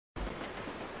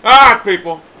Alright,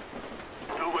 people.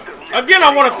 Again,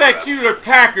 I want to thank Hewlett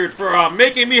Packard for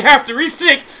making me have to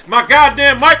resync my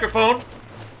goddamn microphone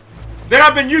that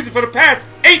I've been using for the past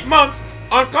 8 months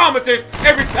on commentaries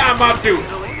every time I do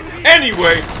it.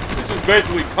 Anyway, this is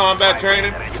basically combat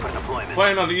training,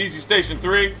 playing on the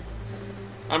EZSTATION3.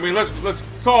 I mean, let's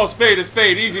call a spade a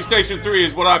spade. EZSTATION3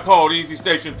 is what I call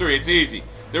EZSTATION3. It's easy.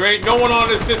 There ain't no one on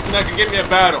this system that can get me a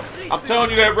battle. I'm telling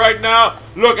you that right now.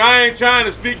 Look, I ain't trying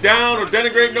to speak down or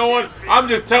denigrate no one. I'm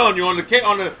just telling you, on the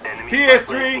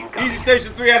PS3,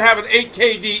 EZSTATION3, I'd have an 8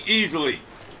 KD easily.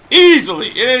 Easily.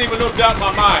 It ain't even no doubt in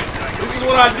my mind. This is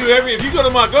what I do if you go to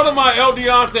my El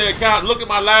Deonte account and look at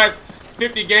my last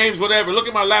 50 games, whatever, look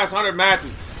at my last 100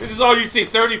 matches. This is all you see.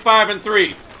 35-3,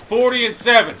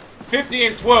 40-7,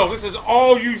 50-12. This is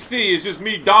all you see is just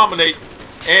me dominating.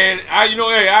 And I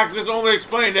can just only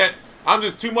explain that I'm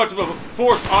just too much of a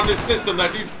force on this system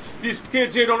that these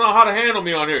kids here don't know how to handle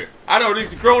me on here. I know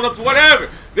these grown-ups, whatever.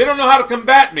 They don't know how to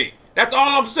combat me. That's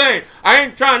all I'm saying. I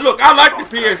ain't trying. Look, I like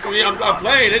the PS3. I'm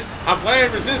playing it. I'm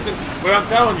playing Resistance. But I'm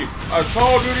telling you, as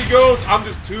Call of Duty goes, I'm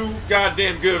just too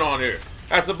goddamn good on here.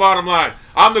 That's the bottom line.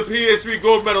 I'm the PS3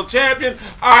 Gold Medal Champion.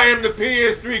 I am the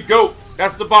PS3 GOAT.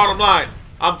 That's the bottom line.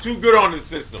 I'm too good on this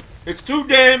system. It's too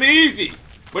damn easy.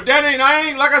 But that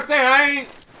ain't, like I say, I ain't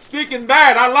speaking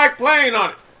bad. I like playing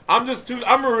on it.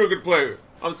 I'm a real good player.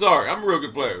 I'm sorry, I'm a real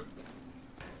good player.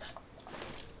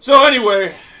 So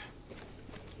anyway,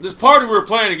 this party we were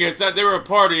playing against, they were a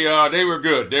party, they were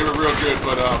good. They were real good,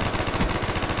 but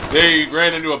they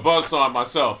ran into a buzzsaw on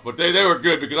myself. But they were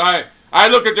good because I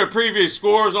looked at their previous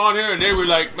scores on here and they were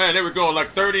like, man, they were going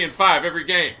like 30-5 every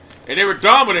game. And they were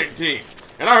dominating teams.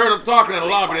 And I heard them talking in the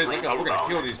lobby, and they was like, oh, we're going to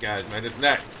kill these guys, man, this and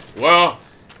that. Well,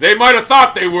 they might have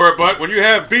thought they were, but when you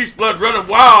have beast blood running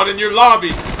wild in your lobby,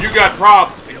 you got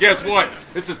problems. And guess what?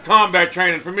 This is combat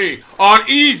training for me on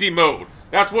easy mode.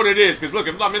 That's what it is. Because look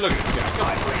at this guy. Come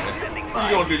on, man. What are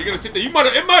you gonna do? You're gonna sit there. It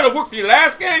might have worked for your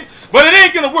last game, but it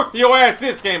ain't gonna work for your ass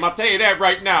this game. I'll tell you that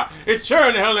right now. It sure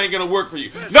in the hell ain't gonna work for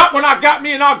you. Not when I got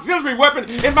me an auxiliary weapon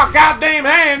in my goddamn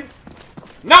hand.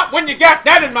 Not when you got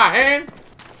that in my hand.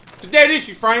 It's a dead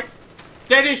issue, Frank.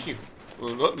 Dead issue.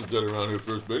 Well, nothing's dead around here,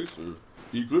 first base or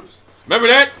Eclipse. Remember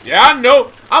that? Yeah, I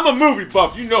know. I'm a movie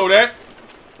buff. You know that.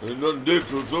 Ain't nothing dead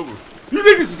till it's over. You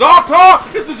think this is our car?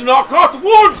 This isn't our car. It's a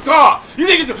Warden's car. You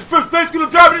think it's first base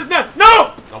gonna drive it? Now?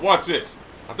 No. Now watch this.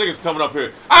 I think it's coming up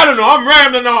here. I don't know. I'm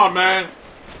rambling on, man.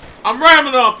 I'm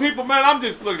rambling on, people, man. I'm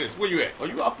just, look at this. Where you at? Are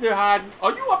you up there hiding?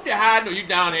 Are you up there hiding or you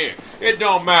down here? It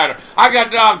don't matter. I got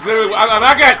the auxiliary.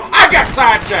 I got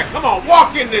sidetracked. Come on,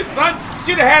 walk in this, son.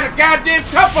 Should have had a goddamn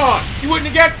cup on. You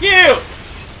wouldn't have got killed.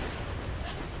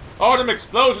 All them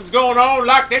explosions going on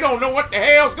like they don't know what the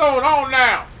hell's going on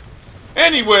now.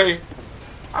 Anyway,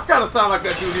 I kind of sound like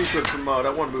that dude Eclipse from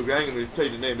that one movie. I ain't going to tell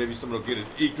you the name. Maybe someone will get it.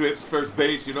 Eclipse, first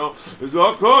base, you know. It's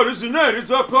our car, this and that. It's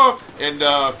our car. And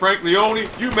Frank Leone,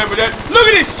 you remember that. Look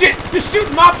at this shit. You're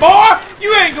shooting my boy.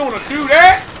 You ain't going to do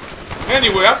that.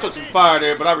 Anyway, I took some fire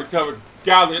there, but I recovered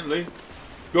gallantly.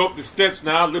 Go up the steps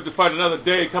now, live to fight another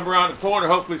day, come around the corner.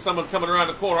 Hopefully someone's coming around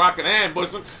the corner. I can ambush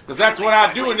them, because that's what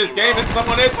I do in this game. Hit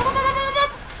someone is.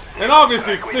 And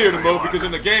obviously it's theater mode, because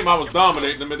in the game I was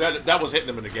dominating them, and that was hitting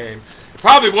them in the game. It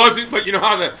probably wasn't, but you know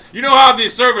how the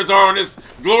servers are on this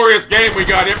glorious game we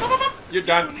got here. You're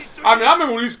done. I mean, I remember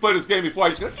when we used to play this game before. I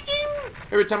used to go,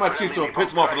 every time I cheat someone,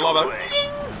 piss them off in the lobby.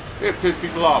 It pissed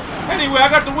people off. Anyway, I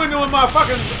got the window in my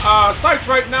fucking sights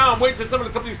right now. I'm waiting for someone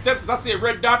to come these steps because I see a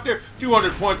red doctor.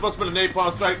 200 points. Must have been a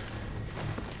napalm strike.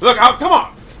 Look, come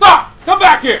on. Stop. Come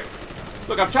back here.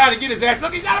 Look, I'm trying to get his ass.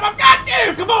 Look, he's out of my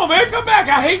goddamn. Come on, man. Come back.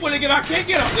 I hate when I can't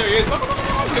get up. There he is.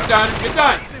 Get done. Get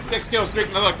done. 6 kill streak.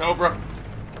 Another Cobra.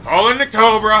 Calling the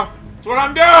Cobra. That's what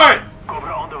I'm doing.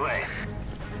 Cobra on the way.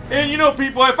 And you know,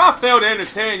 people, if I fail to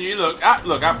entertain you, look,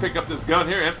 I pick up this gun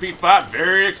here, MP5,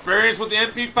 very experienced with the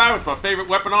MP5. It's my favorite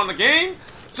weapon on the game.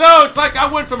 So it's like I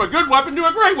went from a good weapon to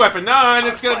a great weapon. Now, and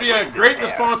it's going to be a great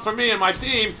response for me and my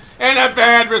team, and a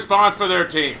bad response for their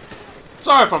team.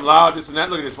 Sorry if I'm loud, this and that.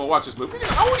 Look at this, we'll watch this movie.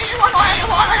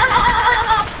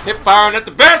 Hip firing at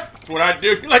the best. That's what I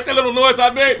do. You like that little noise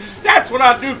I made? That's what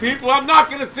I do, people. I'm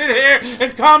not going to sit here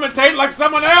and commentate like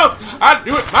someone else. I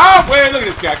do it my way. Look at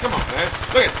this guy. Come on, man.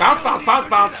 Look at bounce, bounce, bounce,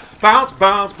 bounce. Bounce,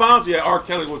 bounce, bounce. Yeah, R.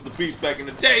 Kelly was the beast back in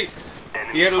the day.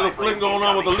 He had a little fling going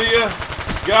on with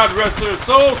Aaliyah. God rest her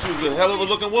soul. She was a hell of a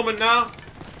looking woman now.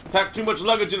 Packed too much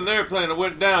luggage in an airplane and it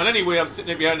went down. Anyway, I'm sitting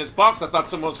there behind this box. I thought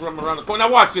someone was running around the corner.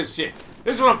 Now watch this shit.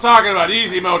 This is what I'm talking about.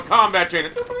 Easy mode, combat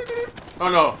training. Oh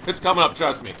no, it's coming up,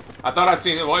 trust me. I thought I'd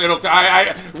seen it. Well,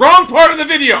 wrong part of the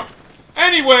video.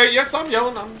 Anyway, yes, I'm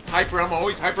yelling. I'm hyper. I'm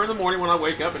always hyper in the morning when I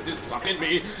wake up. It's just sucking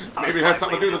me. Maybe it has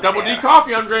something to do with the double D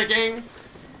coffee I'm drinking.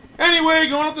 Anyway,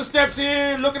 going up the steps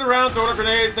in, looking around, throwing a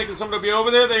grenade, thinking somebody will be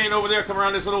over there. They ain't over there. Come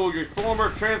around this little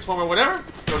reformer, transformer, whatever.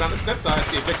 Go down the steps. I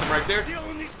see a victim right there.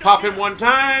 Pop him one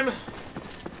time.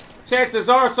 Chances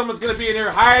are someone's going to be in here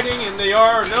hiding, and they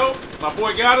are. No, my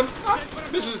boy got him. Oh,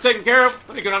 this is taken care of.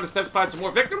 Let me go down the steps, find some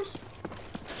more victims.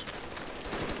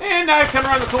 And I come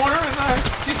around the corner, and I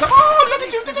see some. Oh, look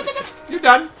at you. You're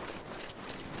done.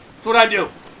 That's what I do.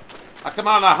 I come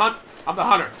out and I hunt. I'm the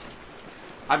hunter.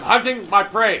 I'm hunting my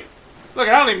prey. Look,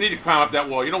 I don't even need to climb up that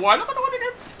wall. You know why? Look at what I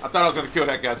did. I thought I was going to kill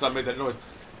that guy, so I made that noise.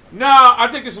 No, I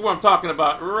think this is what I'm talking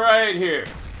about. Right here.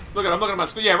 Look at, I'm looking at my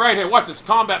screen. Yeah, right here. Watch this.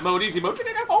 Combat mode, easy mode. Come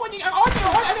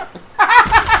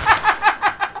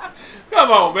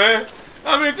on, man.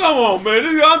 I mean, come on,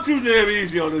 man. I'm too damn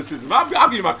easy on this system. I'll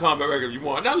give you my combat record if you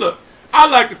want. Now, look. I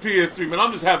like the PS3, man.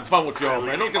 I'm just having fun with y'all,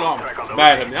 man. Don't get all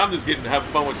mad at me. I'm just having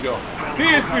fun with y'all.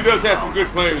 PS3 does have some good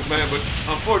players, man, but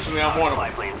unfortunately, I'm one of them.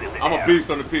 I'm a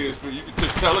beast on the PS3. You can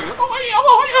just tell. Look at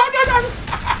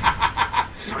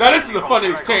now, this is a funny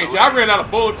exchange. I ran out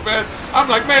of bullets, man. I'm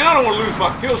like, man, I don't want to lose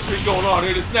my kill streak going on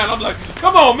here. This and that. I'm like,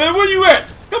 come on, man. Where you at?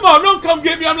 Come on, don't come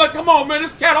get me. I'm like, come on, man.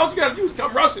 This cat, all you got to do is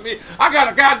come rushing me. I got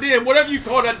a goddamn, whatever you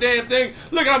call that damn thing.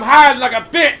 Look at, I'm hiding like a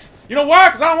bitch. You know why?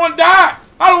 Because I don't want to die.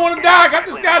 I don't want to die. I got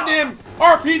this goddamn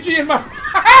RPG in my...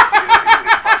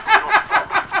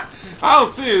 I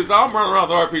don't see it, so I'm running around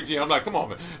the RPG. I'm like, come on,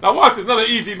 man. Now watch this. Another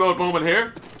easy mode moment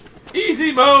here.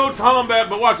 Easy mode, combat,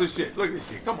 but watch this shit. Look at this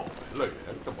shit. Come on, man. Look at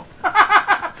that. Come on.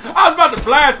 I was about to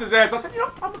blast his ass. I said, you know,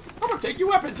 I'm going to take your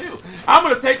weapon, too. I'm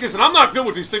going to take this, and I'm not good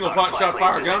with these single-shot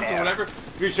fire guns or whatever.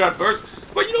 3-shot bursts.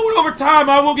 But you know what? Over time,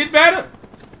 I will get better.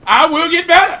 I will get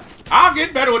better. I'll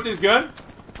get better with this gun.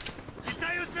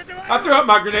 I threw up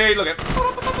my grenade. Look at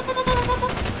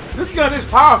this gun is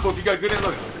powerful if you got good aim.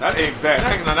 Look, that aim's bad.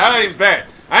 That aim's bad.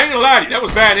 I ain't gonna lie to you. That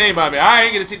was bad aim by me. I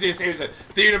ain't gonna sit there and say it's a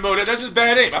theater mode. That's just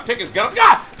bad aim. I pick his gun up.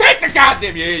 God, take the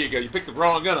goddamn. Yeah, there you go. You picked the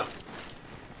wrong gun up.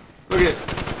 Look at this.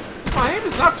 My aim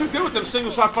is not too good with them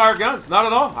single-shot fire guns. Not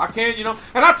at all. I can't, you know.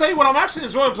 And I'll tell you what, I'm actually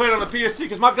enjoying playing on the PS3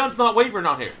 because my gun's not wavering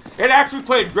on here. It actually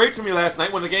played great for me last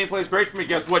night. When the game plays great for me,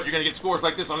 guess what? You're going to get scores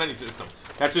like this on any system.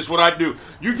 That's just what I do.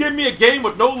 You give me a game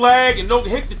with no lag and no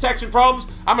hit detection problems,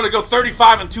 I'm going to go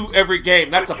 35-2 every game.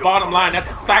 That's a bottom line. That's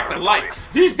a fact of life.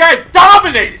 These guys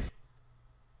dominated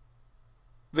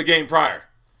the game prior.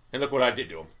 And look what I did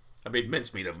to them. I made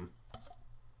mincemeat of them.